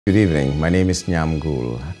Good evening. My name is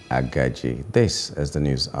Nyamgul Agaji. This is the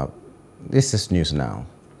news. This is news now.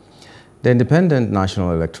 The Independent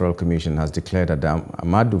National Electoral Commission has declared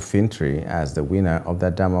Ahmadu Fintiri as the winner of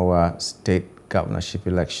the Adamawa State governorship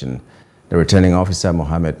election. The returning officer,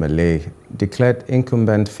 Muhammed Melee, declared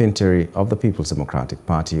incumbent Fintiri of the People's Democratic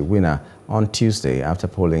Party winner on Tuesday after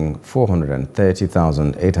polling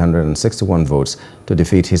 430,861 votes to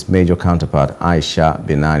defeat his major counterpart, Aisha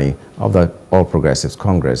Binani of the All Progressives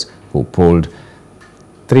Congress, who polled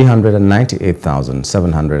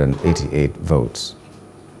 398,788 votes.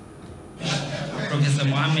 Professor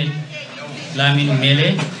Muhammed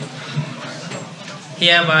Melee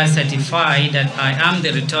hereby certify that I am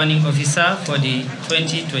the returning officer for the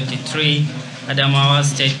 2023 Adamawa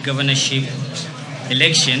State governorship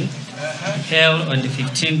election held on the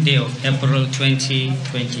 15th day of April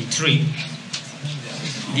 2023.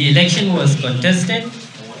 The election was contested.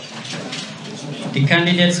 The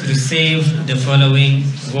candidates received the following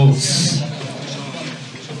votes.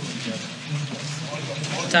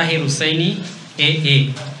 Tahir Hussaini,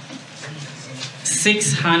 AA,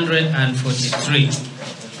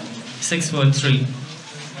 643.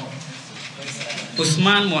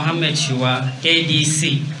 Usman Mohammed Shiwa,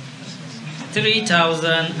 ADC,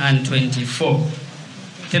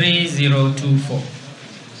 3024.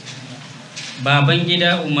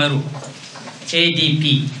 Babangida Umaru,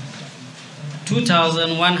 ADP,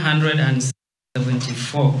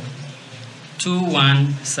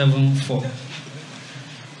 2174.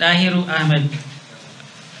 Dahiru Ahmed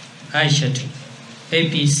Aishatu,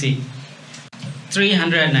 APC,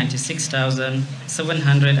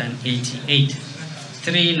 396,788.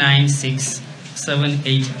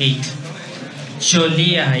 396,788. Sholi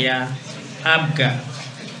Yahya Abga,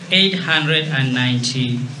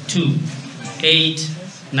 892.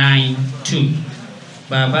 892.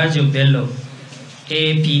 Babajo Bello,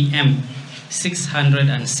 APM,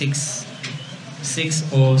 606.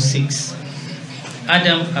 606.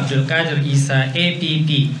 Adam Abdul Qadir Isa,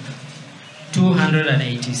 APP,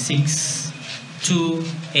 286.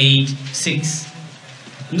 286.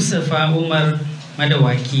 Mustafa Umar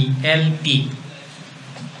Madawaki, LP,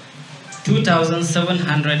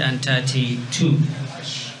 2,732.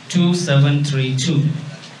 2732.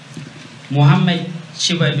 Muhammad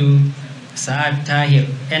Shibadu Saad Tahir,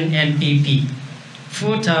 NNPP,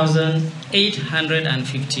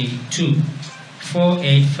 4,852.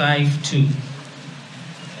 4852.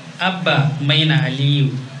 Abba Maina Aliyu,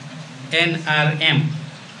 NRM,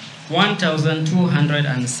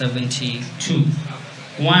 1,272.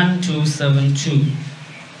 1272.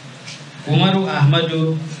 Umaru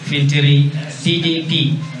Ahmadu Fintiri,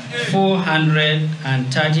 PDP,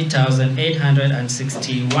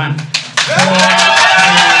 430,861.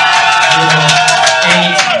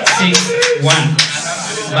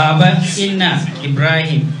 40861. Baba Inna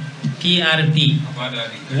Ibrahim, PRP,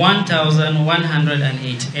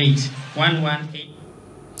 1,188. 118.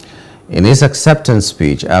 In his acceptance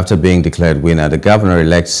speech after being declared winner, the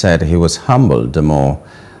governor-elect said he was humbled the more,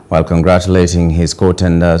 while congratulating his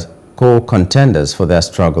co-contenders for their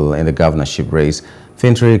struggle in the governorship race.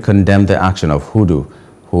 Fintiri condemned the action of Hudu,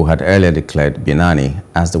 who had earlier declared Binani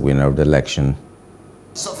as the winner of the election.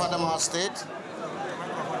 Of Adamawa State,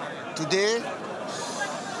 today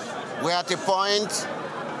we are at a point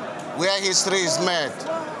where history is made.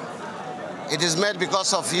 It is made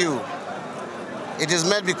because of you. It is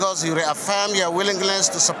made because you reaffirm your willingness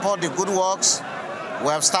to support the good works we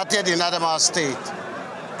have started in Adamawa State.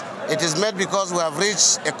 It is made because we have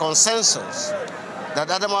reached a consensus that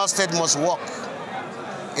Adamawa State must work.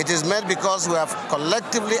 It is made because we have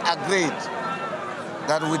collectively agreed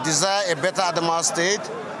that we desire a better Adamawa State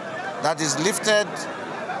that is lifted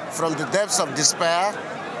from the depths of despair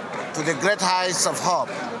to the great heights of hope.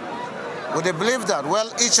 With the belief that, well,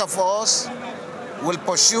 each of us will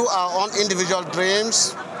pursue our own individual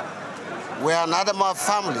dreams. We are an Adamawa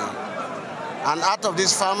family, and out of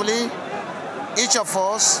this family, each of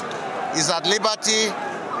us is at liberty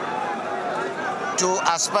to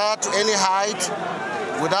aspire to any height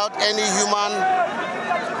without any human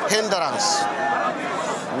hindrance.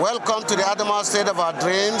 Welcome to the Adamawa State of our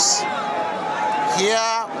dreams.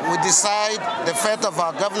 Here we decide the fate of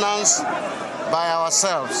our governance by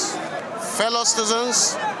ourselves. Fellow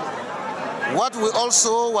citizens, what we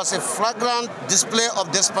also was a flagrant display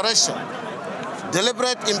of desperation,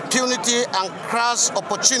 deliberate impunity, and crass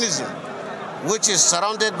opportunism, which is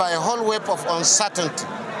surrounded by a whole web of uncertainty.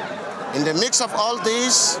 In the mix of all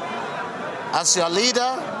this, as your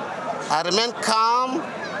leader, I remain calm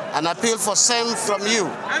and appeal for same from you.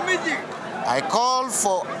 I call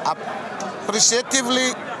for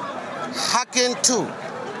appreciatively hearken to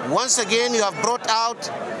Once again, you have brought out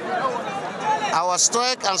our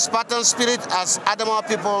stoic and Spartan spirit as Adamawa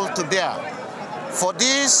people to bear. For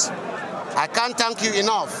this, I can't thank you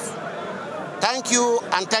enough. Thank you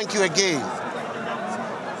and thank you again.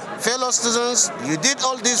 Fellow citizens, you did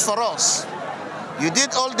all this for us. You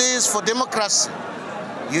did all this for democracy.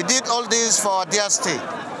 You did all this for our dear state.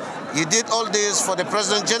 You did all this for the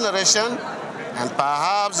present generation and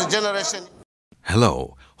perhaps the generation.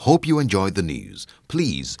 Hello, hope you enjoyed the news.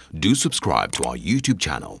 Please do subscribe to our YouTube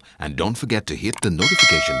channel and don't forget to hit the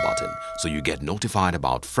notification button so you get notified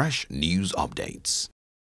about fresh news updates.